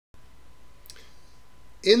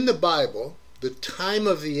In the Bible, the time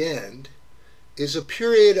of the end is a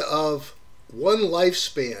period of one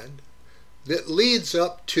lifespan that leads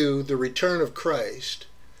up to the return of Christ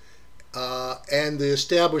and the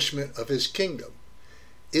establishment of his kingdom.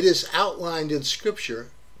 It is outlined in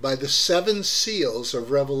Scripture by the 7 seals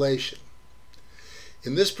of Revelation.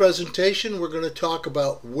 In this presentation, we're going to talk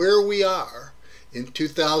about where we are in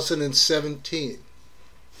 2017.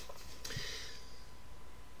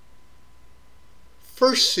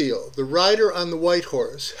 First seal, the rider on the white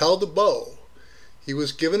horse held a bow. He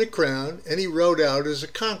was given a crown, and he rode out as a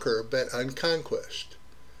conqueror bent on conquest.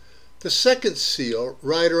 The second seal,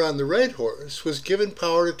 rider on the red horse, was given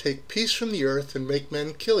power to take peace from the earth and make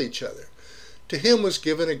men kill each other. To him was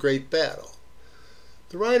given a great battle.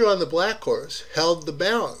 The rider on the black horse held the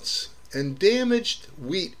balance and damaged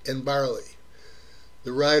wheat and barley.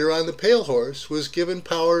 The rider on the pale horse was given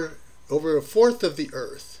power over a fourth of the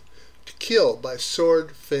earth to kill by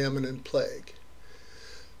sword, famine, and plague.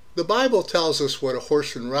 The Bible tells us what a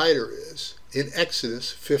horse and rider is in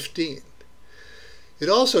Exodus 15. It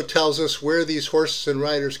also tells us where these horses and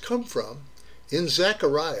riders come from in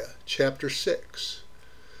Zechariah chapter 6.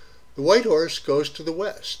 The white horse goes to the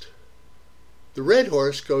west. The red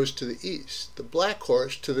horse goes to the east, the black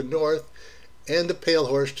horse to the north, and the pale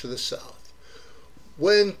horse to the south.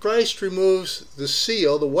 When Christ removes the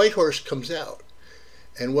seal, the white horse comes out.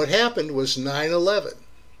 And what happened was 9/11.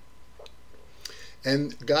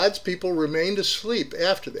 And God's people remained asleep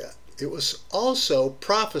after that. It was also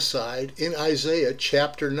prophesied in Isaiah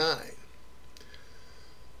chapter 9.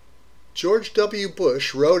 George W.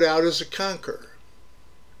 Bush rode out as a conqueror.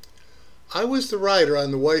 I was the rider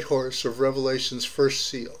on the white horse of Revelation's first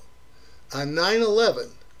seal. On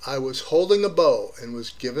 9/11, I was holding a bow and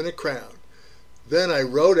was given a crown. Then I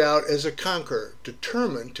rode out as a conqueror,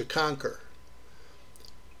 determined to conquer.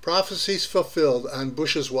 Prophecies fulfilled on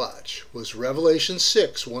Bush's watch was Revelation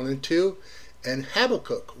 6, 1 and 2, and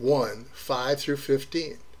Habakkuk 1, 5 through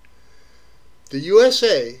 15. The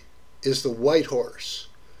USA is the white horse.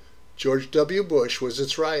 George W. Bush was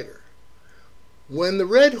its rider. When the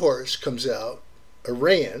red horse comes out,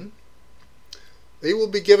 Iran, they will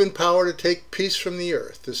be given power to take peace from the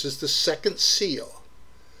earth. This is the second seal.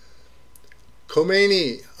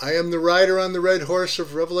 Khomeini, I am the rider on the red horse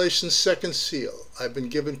of Revelation's second seal. I've been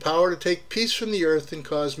given power to take peace from the earth and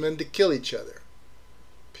cause men to kill each other.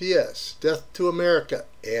 P.S. Death to America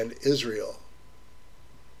and Israel.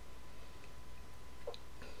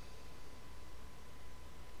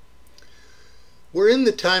 We're in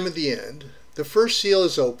the time of the end. The first seal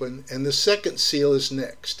is open and the second seal is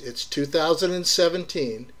next. It's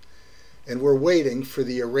 2017 and we're waiting for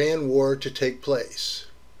the Iran war to take place.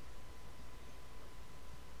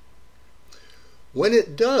 When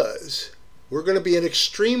it does, we're going to be in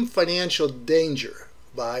extreme financial danger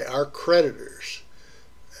by our creditors,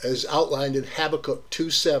 as outlined in Habakkuk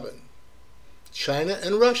 2:7. China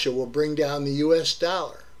and Russia will bring down the U.S.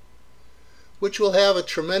 dollar, which will have a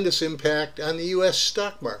tremendous impact on the U.S.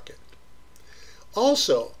 stock market.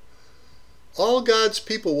 Also, all God's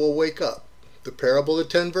people will wake up. The parable of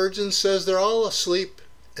the 10 virgins says they're all asleep,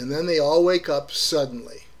 and then they all wake up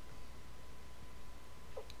suddenly.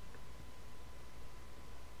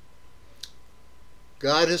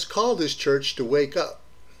 God has called his church to wake up.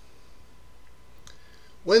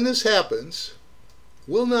 When this happens,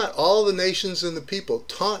 will not all the nations and the people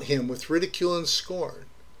taunt him with ridicule and scorn?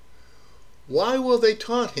 Why will they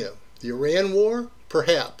taunt him? The Iran war?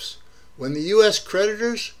 Perhaps. When the U.S.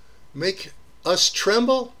 creditors make us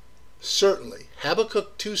tremble? Certainly.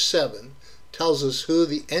 Habakkuk 2:7 tells us who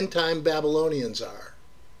the end-time Babylonians are.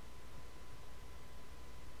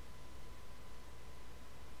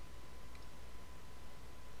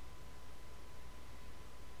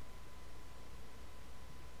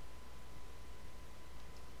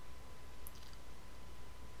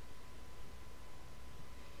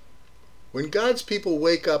 When God's people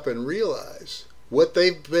wake up and realize what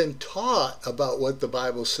they've been taught about what the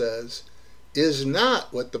Bible says is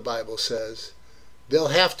not what the Bible says, they'll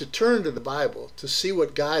have to turn to the Bible to see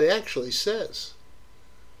what God actually says.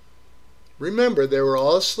 Remember, they were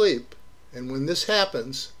all asleep, and when this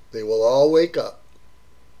happens, they will all wake up.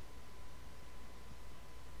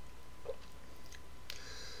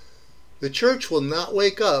 The church will not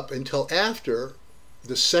wake up until after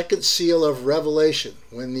the second seal of Revelation,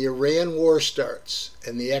 when the Iran war starts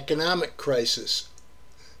and the economic crisis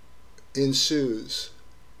ensues.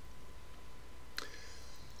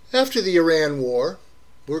 After the Iran war,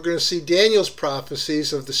 we're going to see Daniel's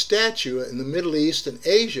prophecies of the statue in the Middle East and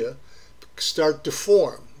Asia start to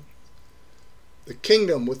form. The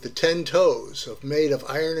kingdom with the 10 toes made of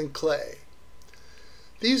iron and clay.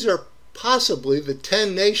 These are possibly the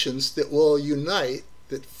 10 nations that will unite,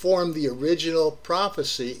 that form the original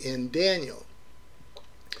prophecy in Daniel.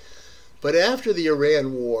 But after the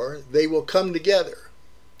Iran war, they will come together.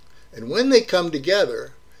 And when they come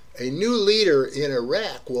together, a new leader in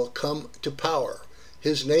Iraq will come to power.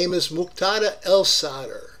 His name is Muqtada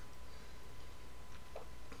al-Sadr.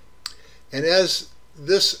 And as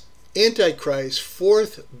this Antichrist,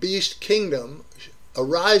 fourth beast kingdom,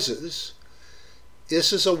 arises,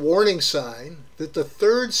 this is a warning sign that the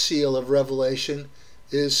third seal of Revelation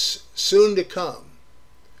is soon to come.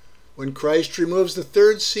 When Christ removes the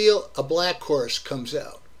third seal, a black horse comes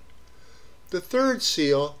out. The third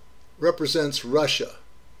seal represents Russia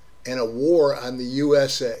and a war on the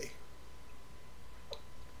USA.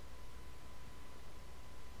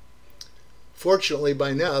 Fortunately,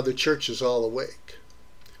 by now, the church is all awake.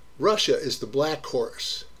 Russia is the black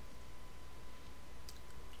horse.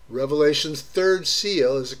 Revelation's third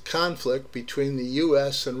seal is a conflict between the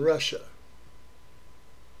U.S. and Russia.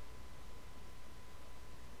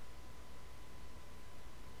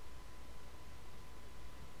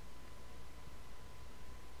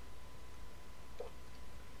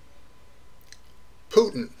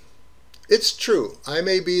 Putin. It's true, I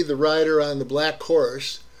may be the rider on the black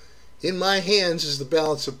horse. In my hands is the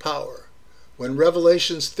balance of power. When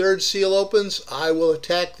Revelation's third seal opens, I will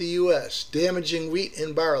attack the U.S., damaging wheat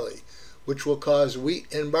and barley, which will cause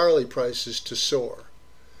wheat and barley prices to soar.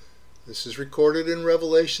 This is recorded in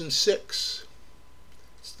Revelation 6.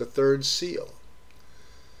 It's the third seal.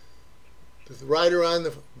 The rider on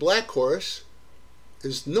the black horse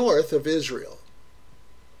is north of Israel.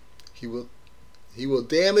 He will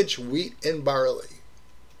damage wheat and barley.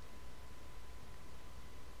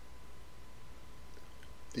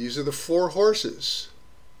 These are the 4 horses,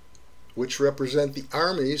 which represent the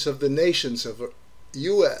armies of the nations of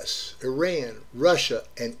U.S., Iran, Russia,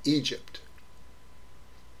 and Egypt.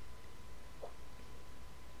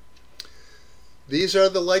 These are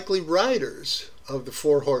the likely riders of the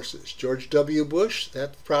 4 horses. George W. Bush,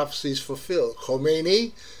 that prophecy is fulfilled.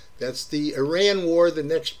 Khomeini, that's the Iran war, the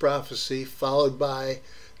next prophecy, followed by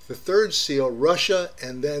the third seal, Russia,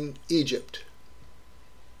 and then Egypt.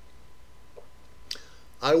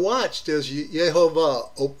 I watched as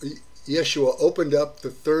Yeshua opened up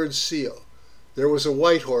the third seal. There was a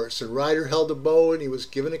white horse, and rider held a bow, and he was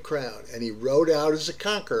given a crown, and he rode out as a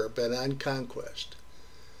conqueror, bent on conquest.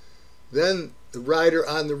 Then the rider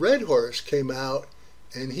on the red horse came out,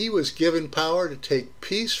 and he was given power to take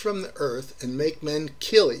peace from the earth and make men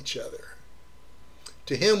kill each other.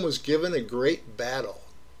 To him was given a great battle.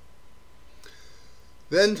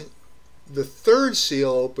 Then the third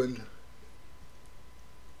seal opened,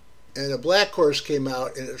 and a black horse came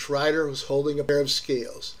out, and its rider was holding a pair of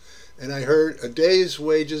scales. And I heard a day's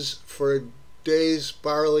wages for a day's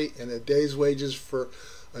barley and a day's wages for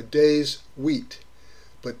a day's wheat.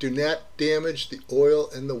 But do not damage the oil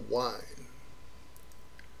and the wine.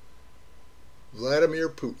 Vladimir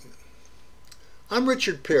Putin. I'm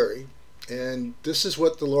Richard Perry, and this is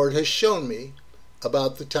what the Lord has shown me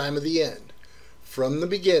about the time of the end, from the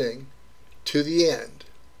beginning to the end.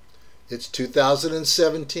 It's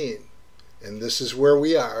 2017, and this is where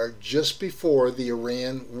we are just before the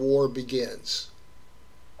Iran war begins.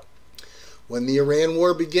 When the Iran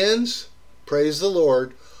war begins, praise the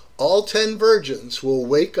Lord, all 10 virgins will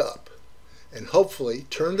wake up and hopefully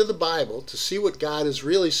turn to the Bible to see what God is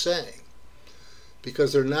really saying,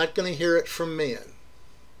 because they're not going to hear it from man.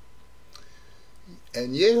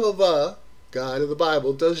 And Yehovah, God of the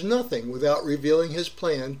Bible, does nothing without revealing his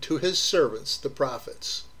plan to his servants, the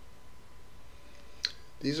prophets.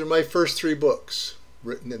 These are my first 3 books,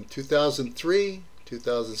 written in 2003,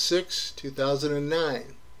 2006, 2009.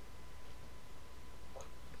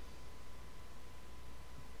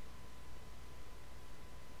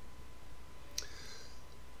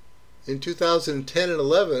 In 2010 and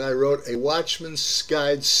 11, I wrote a Watchman's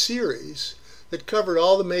Guide series that covered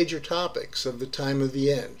all the major topics of the time of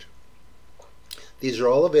the end. These are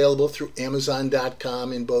all available through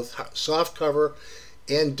Amazon.com in both softcover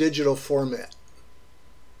and digital format.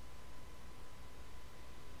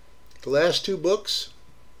 The last 2 books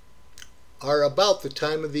are about the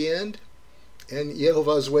time of the end, and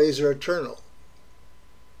Yehovah's ways are eternal.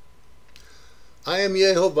 I am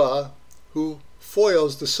Yehovah, who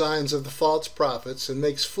foils the signs of the false prophets and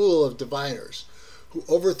makes fool of diviners, who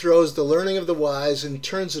overthrows the learning of the wise and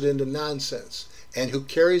turns it into nonsense, and who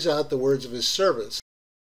carries out the words of his servants,